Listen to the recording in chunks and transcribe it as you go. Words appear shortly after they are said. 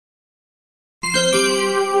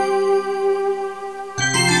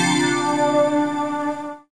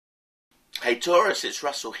Hey Taurus, it's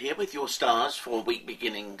Russell here with your stars for a week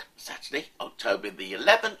beginning Saturday, October the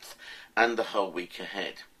 11th, and the whole week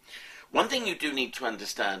ahead. One thing you do need to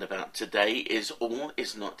understand about today is all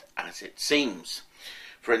is not as it seems.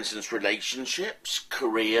 For instance, relationships,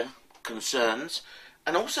 career, concerns,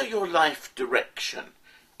 and also your life direction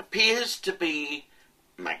appears to be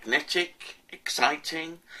magnetic,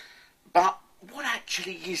 exciting, but what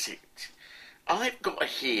actually is it? I've got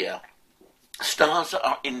here stars that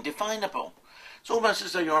are indefinable. It's almost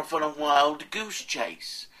as though you're off on a wild goose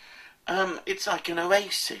chase. It's like an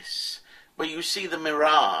oasis where you see the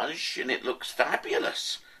mirage and it looks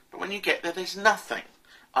fabulous, but when you get there, there's nothing.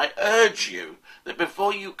 I urge you that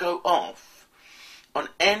before you go off on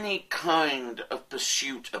any kind of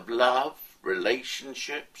pursuit of love,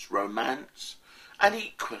 relationships, romance, and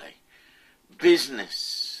equally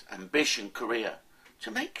business, ambition, career, to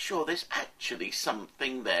make sure there's actually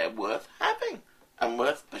something there worth having and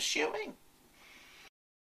worth pursuing.